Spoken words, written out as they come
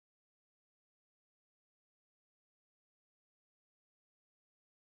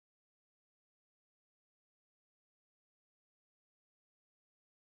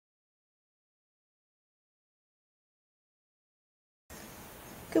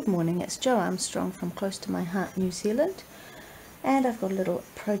Good morning, it's Jo Armstrong from Close to My Heart, New Zealand, and I've got a little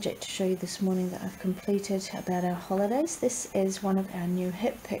project to show you this morning that I've completed about our holidays. This is one of our new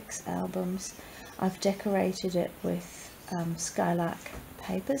Pics albums. I've decorated it with Skylark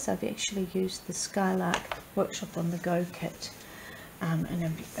papers. I've actually used the Skylark Workshop on the Go kit,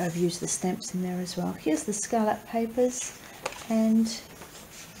 and I've used the stamps in there as well. Here's the Skylark papers, and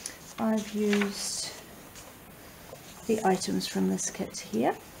I've used the items from this kit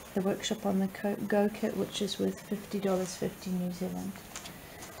here, the Workshop on the Go kit, which is worth $50.50 New Zealand.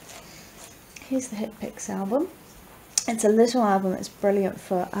 Here's the Pics album. It's a little album. It's brilliant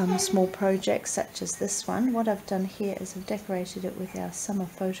for small projects such as this one. What I've done here is I've decorated it with our summer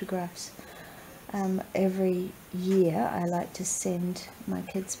photographs. Every year I like to send my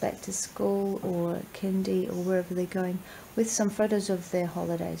kids back to school or kindy or wherever they're going with some photos of their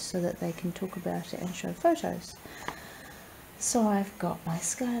holidays so that they can talk about it and show photos. So I've got my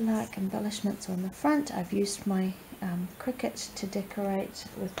Skylark embellishments on the front. I've used my cricket to decorate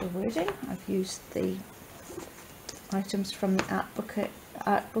with the wording. I've used the items from the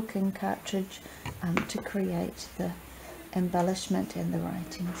art booking cartridge to create the embellishment and the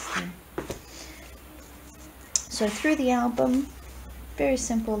writings there. So through the album, very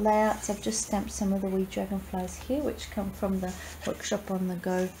simple layouts. I've just stamped some of the wee dragonflies here, which come from the Workshop on the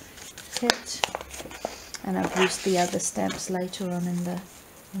Go kit. And I've used the other stamps later on in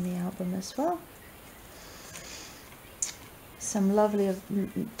the album as well. Some lovely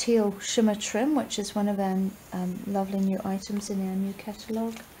teal shimmer trim, which is one of our lovely new items in our new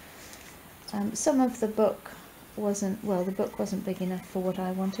catalogue. Some of the book wasn't big enough for what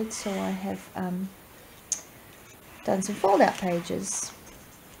I wanted, so I have done some fold-out pages.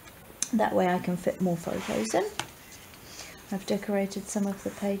 That way I can fit more photos in. I've decorated some of the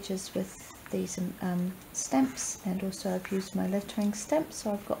pages with these stamps, and also I've used my lettering stamps,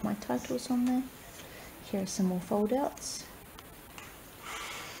 so I've got my titles on there. Here are some more fold outs.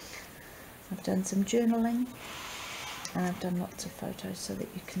 I've done some journaling, and I've done lots of photos so that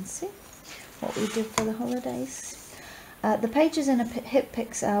you can see what we did for the holidays. The pages in a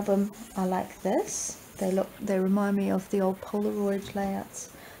Pics album are like this. They remind me of the old Polaroid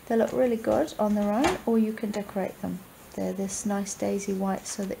layouts. They look really good on their own, or you can decorate them. They're this nice daisy white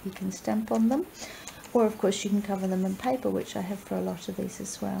so that you can stamp on them, or of course you can cover them in paper, which I have for a lot of these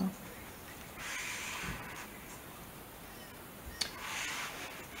as well.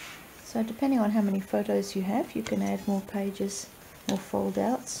 So depending on how many photos you have, you can add more pages, more fold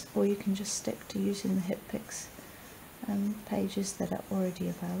outs, or you can just stick to using the Pics pages that are already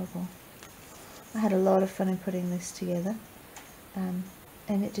available. I had a lot of fun in putting this together, and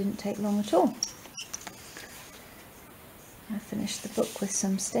it didn't take long at all. I finished the book with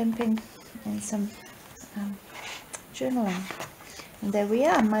some stamping and some journaling. And there we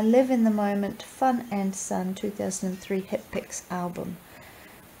are, my Live in the Moment Fun and Sun 2003 Pics album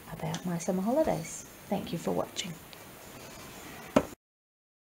about my summer holidays. Thank you for watching.